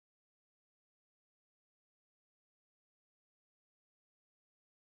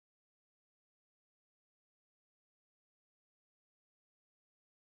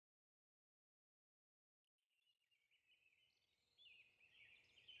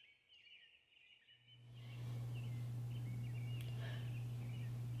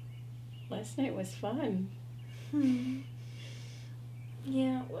last night was fun.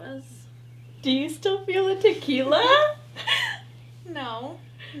 Yeah, it was. Do you still feel the tequila? No,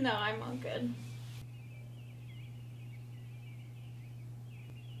 I'm all good.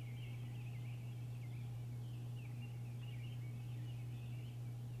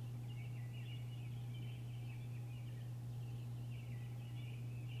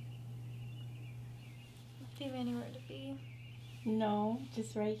 Do you have anywhere to be? No,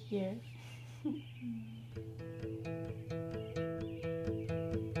 just right here. Come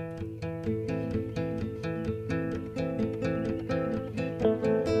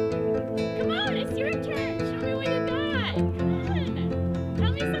on, it's your turn. Show me what you got. Come on.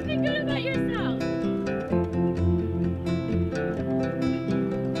 Tell me something good about yourself.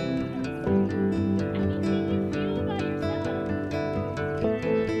 Anything you feel about yourself.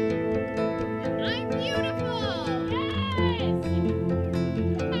 I'm beautiful. Yes.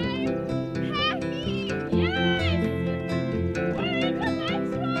 I'm happy. Yes. We're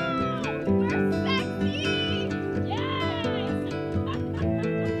intellectual. We're sexy. Yes. We're smart.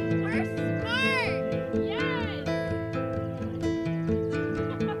 Yes.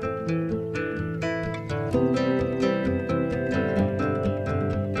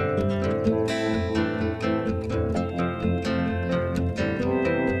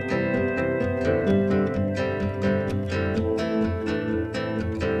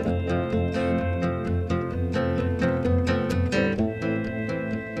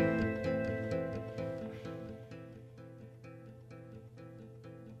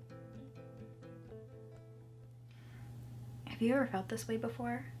 Have you ever felt this way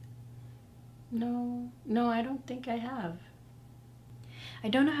before? No, I don't think I have. I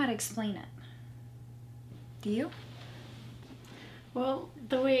don't know how to explain it. Do you? Well,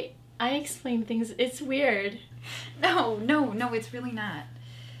 the way I explain things, it's weird. No, it's really not.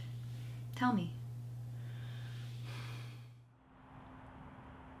 Tell me.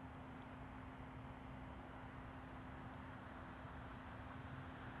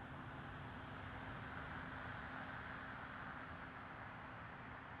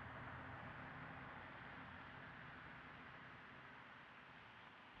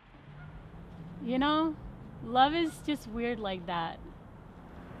 You know, love is just weird like that.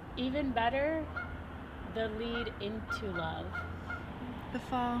 Even better, the lead into love. The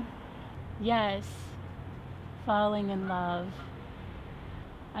fall. Yes, falling in love.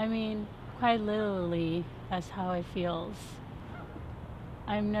 I mean, quite literally, that's how it feels.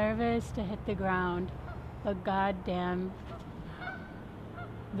 I'm nervous to hit the ground, but goddamn,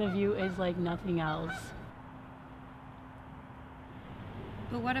 the view is like nothing else.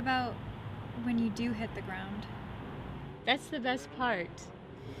 But what about when you do hit the ground? That's the best part.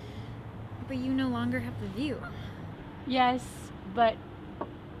 But you no longer have the view. Yes, but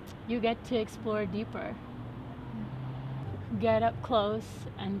you get to explore deeper. Get up close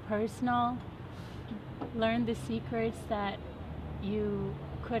and personal. Learn the secrets that you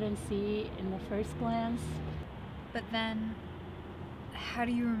couldn't see in the first glance. But then, how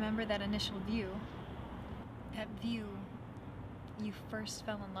do you remember that initial view? That view you first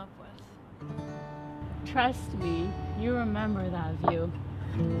fell in love with? Trust me, you remember that view.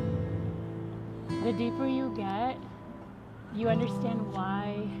 The deeper you get, you understand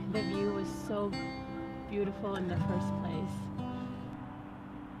why the view was so beautiful in the first place.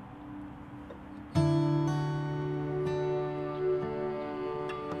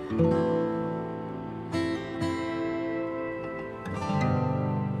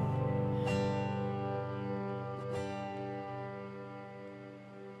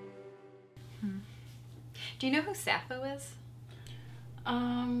 Do you know who Sappho is?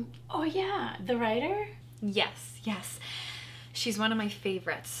 Oh yeah, the writer? Yes. She's one of my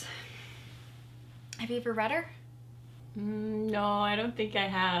favorites. Have you ever read her? No, I don't think I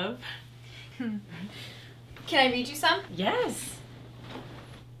have. Can I read you some? Yes.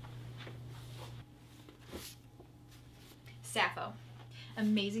 Sappho,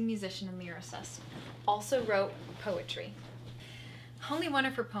 amazing musician and lyricist, also wrote poetry. Only one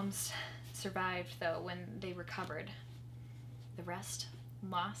of her poems survived, though, when they recovered. The rest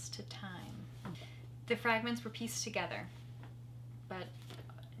lost to time. The fragments were pieced together, but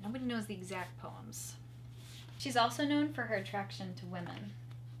nobody knows the exact poems. She's also known for her attraction to women.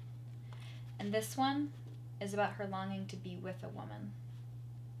 And this one is about her longing to be with a woman.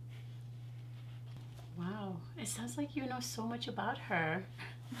 Wow, it sounds like you know so much about her.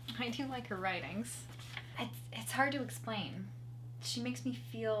 I do like her writings. It's hard to explain. She makes me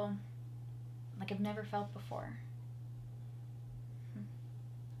feel like I've never felt before.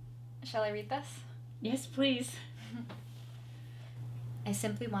 Shall I read this? Yes, please. I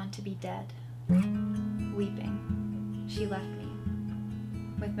simply want to be dead. Weeping, she left me,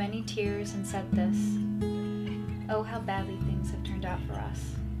 with many tears, and said this: "Oh, how badly things have turned out for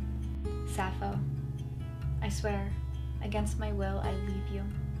us. Sappho, I swear, against my will I leave you."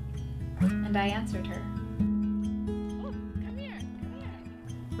 And I answered her, Oh, come here, come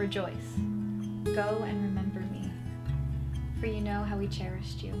here. "Rejoice, go and remember me, for you know how we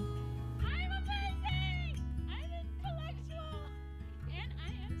cherished you." I'm amazing! I'm intellectual! And I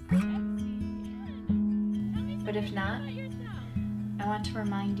am sexy! And tell me But if something not, about yourself. I want to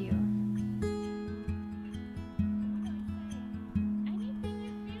remind you, Anything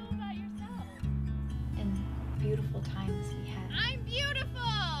you feel about yourself. in beautiful times we had. I'm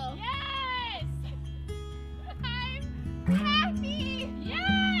beautiful! Yes! I'm happy!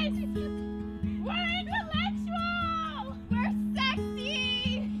 Yes! We're intellectual! We're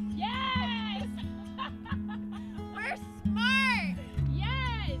sexy! Yes! We're smart!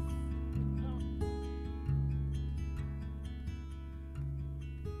 Yes!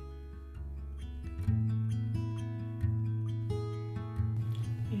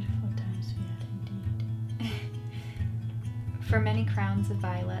 Beautiful times we had indeed. For many crowns of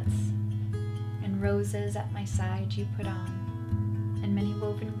violets and roses at my side you put on, and many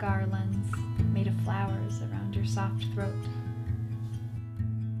woven garlands made of flowers around your soft throat.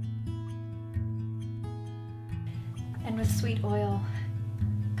 And with sweet oil,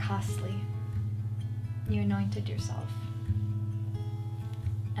 costly, you anointed yourself.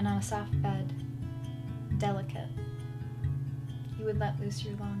 And on a soft bed, delicate, you would let loose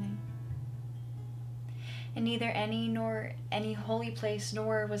your longing. In neither any nor any holy place,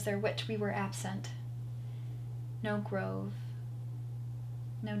 nor was there which we were absent. No grove,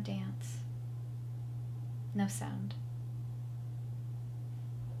 no dance, no sound.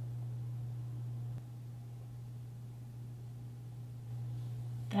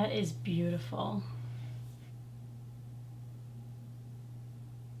 That is beautiful.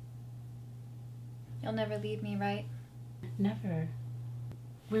 You'll never leave me, right? Never.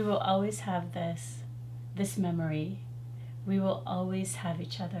 We will always have this memory. We will always have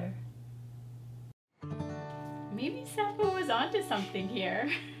each other. Maybe Sappho was onto something here.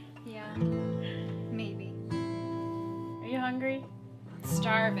 Yeah, maybe. Are you hungry?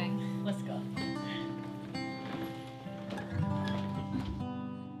 Starving. Let's go.